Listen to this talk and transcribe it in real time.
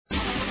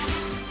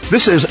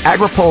This is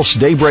AgriPulse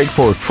Daybreak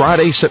for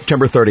Friday,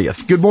 September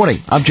 30th. Good morning.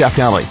 I'm Jeff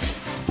Nalley.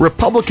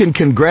 Republican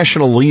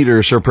congressional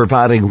leaders are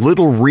providing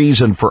little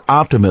reason for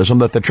optimism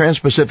that the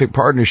Trans-Pacific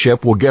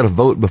Partnership will get a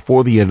vote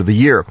before the end of the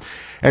year.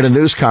 At a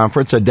news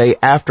conference a day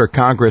after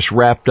Congress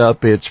wrapped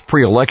up its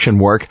pre-election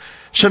work,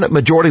 Senate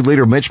Majority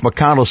Leader Mitch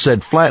McConnell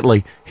said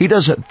flatly he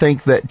doesn't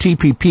think that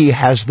TPP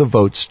has the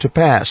votes to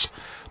pass.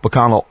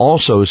 McConnell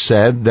also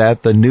said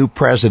that the new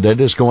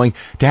president is going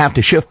to have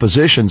to shift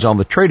positions on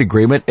the trade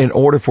agreement in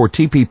order for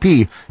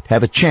TPP to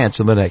have a chance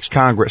in the next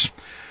Congress.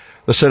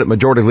 The Senate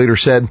Majority Leader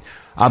said,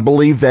 "I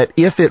believe that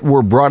if it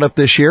were brought up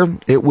this year,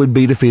 it would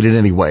be defeated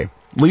anyway,"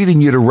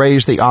 leading you to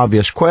raise the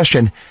obvious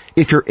question,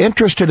 if you're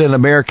interested in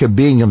America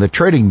being in the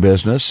trading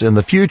business in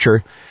the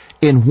future,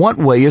 in what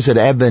way is it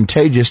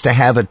advantageous to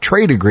have a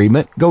trade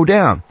agreement go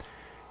down?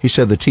 He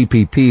said the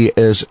TPP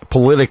is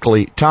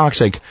politically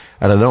toxic,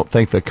 and I don't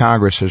think that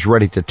Congress is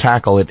ready to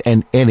tackle it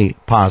in any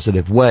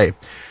positive way.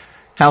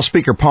 House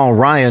Speaker Paul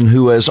Ryan,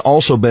 who has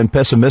also been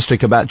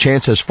pessimistic about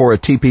chances for a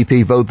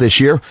TPP vote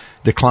this year,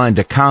 declined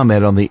to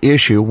comment on the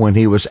issue when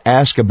he was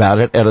asked about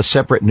it at a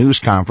separate news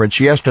conference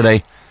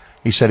yesterday.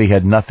 He said he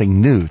had nothing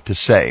new to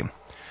say.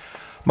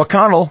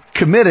 McConnell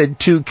committed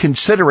to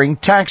considering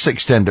tax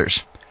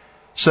extenders.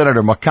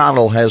 Senator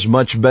McConnell has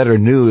much better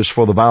news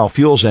for the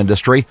biofuels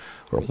industry.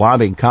 We're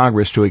lobbying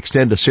Congress to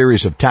extend a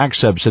series of tax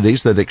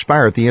subsidies that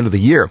expire at the end of the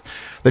year.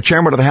 The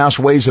chairman of the House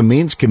Ways and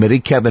Means Committee,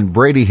 Kevin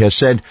Brady, has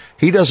said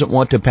he doesn't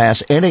want to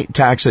pass any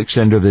tax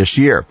extender this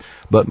year,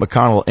 but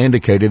McConnell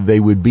indicated they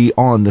would be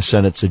on the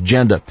Senate's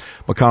agenda.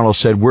 McConnell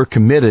said, "We're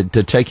committed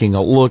to taking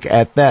a look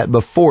at that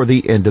before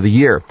the end of the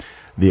year."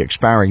 The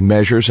expiring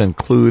measures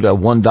include a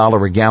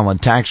 $1 a gallon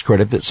tax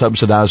credit that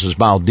subsidizes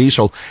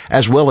biodiesel,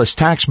 as well as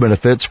tax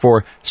benefits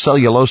for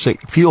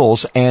cellulosic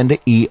fuels and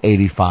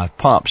E85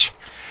 pumps.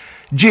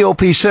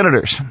 GOP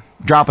senators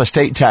drop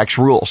estate tax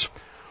rules.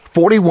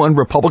 41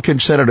 Republican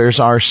senators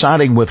are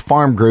siding with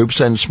farm groups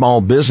and small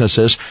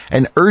businesses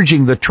and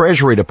urging the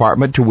Treasury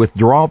Department to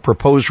withdraw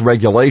proposed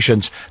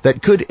regulations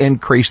that could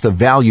increase the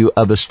value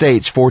of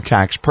estates for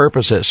tax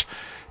purposes.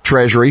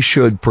 Treasury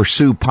should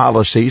pursue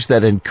policies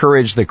that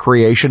encourage the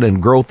creation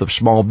and growth of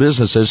small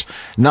businesses,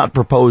 not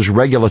propose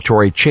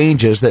regulatory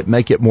changes that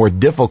make it more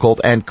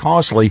difficult and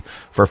costly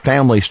for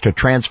families to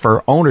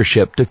transfer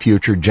ownership to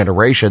future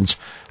generations,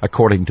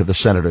 according to the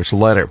senator's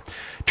letter.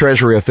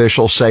 Treasury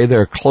officials say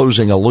they're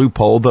closing a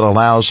loophole that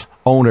allows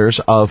owners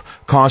of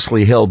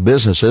costly held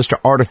businesses to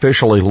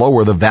artificially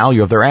lower the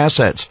value of their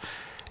assets.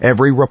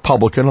 Every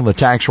Republican on the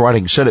Tax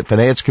Writing Senate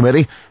Finance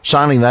Committee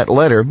signing that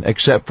letter,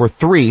 except for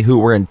 3 who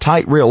were in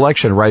tight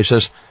re-election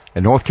races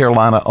in North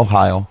Carolina,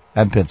 Ohio,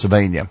 and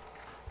Pennsylvania.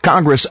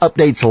 Congress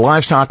updates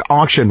livestock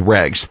auction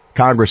regs.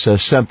 Congress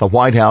has sent the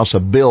White House a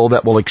bill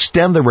that will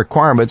extend the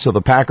requirements of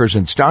the Packers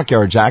and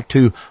Stockyards Act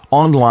to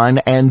online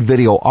and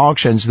video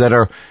auctions that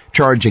are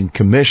charging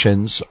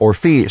commissions or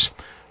fees.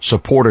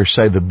 Supporters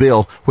say the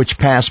bill, which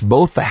passed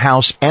both the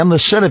House and the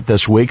Senate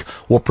this week,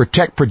 will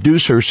protect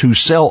producers who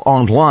sell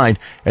online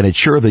and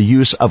ensure the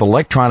use of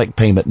electronic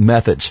payment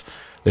methods.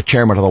 The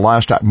chairman of the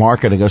Livestock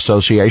Marketing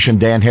Association,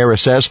 Dan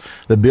Harris, says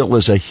the bill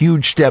is a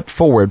huge step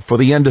forward for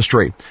the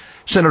industry.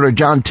 Senator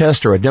John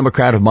Tester, a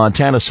Democrat of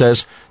Montana,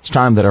 says it's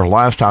time that our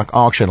livestock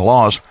auction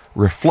laws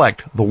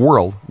reflect the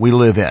world we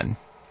live in.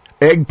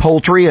 Egg,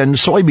 poultry, and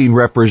soybean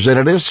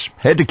representatives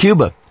head to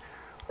Cuba.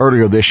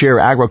 Earlier this year,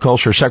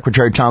 Agriculture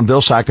Secretary Tom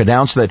Vilsack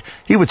announced that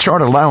he would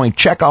start allowing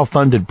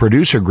Chekhov-funded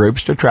producer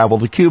groups to travel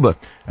to Cuba.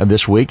 And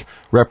this week,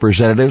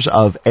 representatives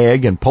of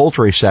egg and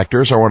poultry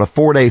sectors are on a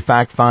 4-day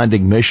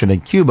fact-finding mission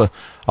in Cuba,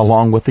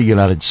 along with the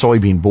United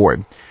Soybean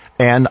Board.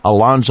 Ann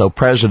Alonso,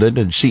 president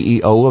and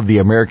CEO of the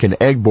American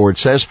Egg Board,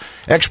 says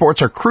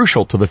exports are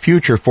crucial to the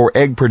future for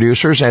egg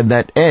producers and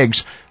that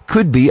eggs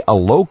could be a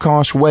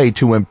low-cost way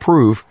to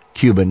improve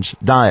Cubans'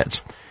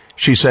 diets.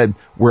 She said,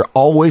 "We're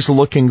always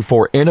looking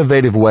for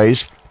innovative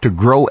ways to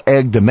grow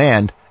egg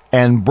demand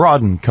and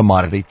broaden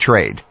commodity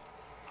trade."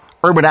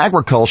 Urban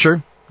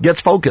agriculture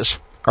gets focus.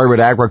 Urban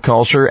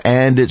agriculture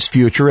and its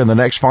future in the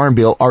next Farm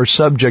Bill are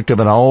subject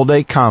of an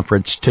all-day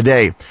conference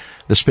today.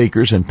 The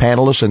speakers and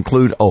panelists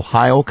include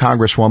Ohio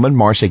Congresswoman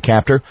Marcy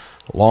Kaptur,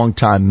 a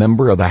longtime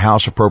member of the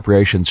House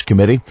Appropriations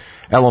Committee,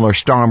 Eleanor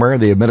Starmer,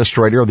 the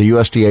administrator of the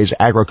USDA's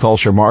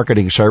Agriculture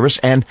Marketing Service,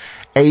 and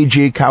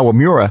A.G.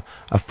 Kawamura,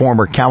 a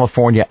former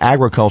California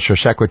Agriculture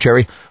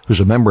Secretary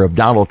who's a member of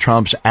Donald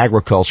Trump's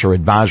Agriculture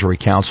Advisory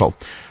Council.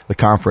 The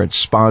conference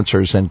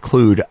sponsors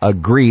include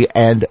Agree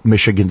and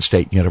Michigan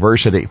State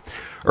University.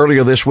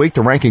 Earlier this week,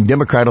 the ranking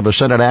Democrat of the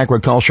Senate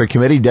Agriculture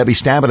Committee, Debbie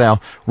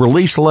Stabenow,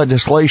 released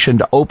legislation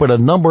to open a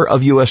number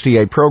of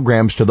USDA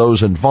programs to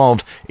those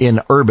involved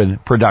in urban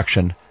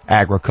production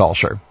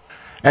agriculture.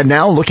 And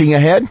now, looking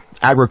ahead,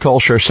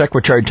 Agriculture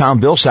Secretary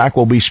Tom Vilsack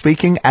will be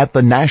speaking at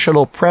the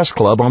National Press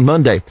Club on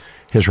Monday.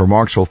 His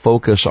remarks will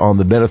focus on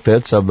the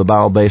benefits of the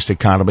bio-based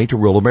economy to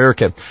rural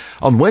America.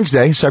 On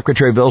Wednesday,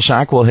 Secretary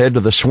Vilsack will head to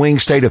the swing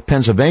state of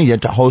Pennsylvania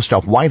to host a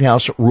White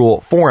House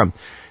Rural Forum.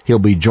 He'll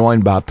be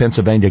joined by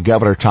Pennsylvania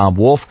Governor Tom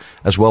Wolf,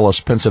 as well as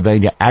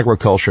Pennsylvania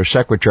Agriculture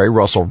Secretary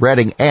Russell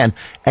Redding and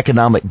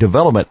economic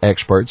development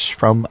experts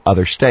from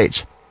other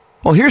states.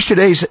 Well, here's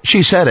today's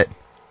She Said It.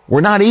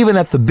 We're not even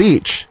at the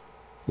beach.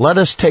 Let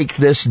us take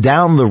this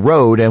down the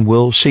road and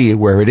we'll see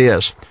where it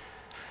is.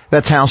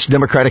 That's House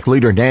Democratic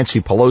leader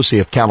Nancy Pelosi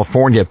of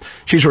California.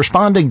 She's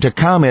responding to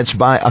comments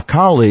by a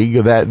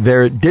colleague that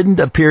there didn't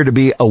appear to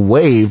be a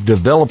wave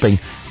developing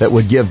that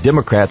would give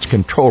Democrats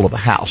control of the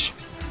House.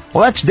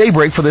 Well, that's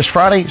Daybreak for this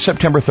Friday,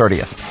 September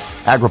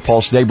 30th.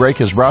 AgriPulse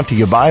Daybreak is brought to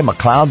you by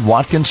McLeod,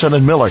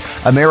 Watkinson & Miller,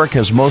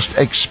 America's most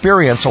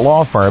experienced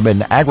law firm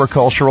in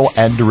agricultural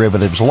and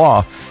derivatives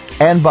law,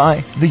 and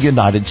by the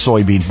United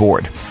Soybean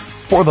Board.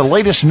 For the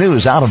latest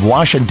news out of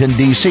Washington,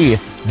 D.C.,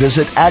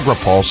 visit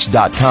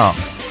agripulse.com.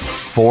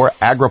 For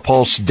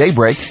AgriPulse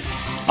Daybreak,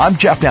 I'm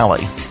Jeff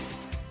Nally.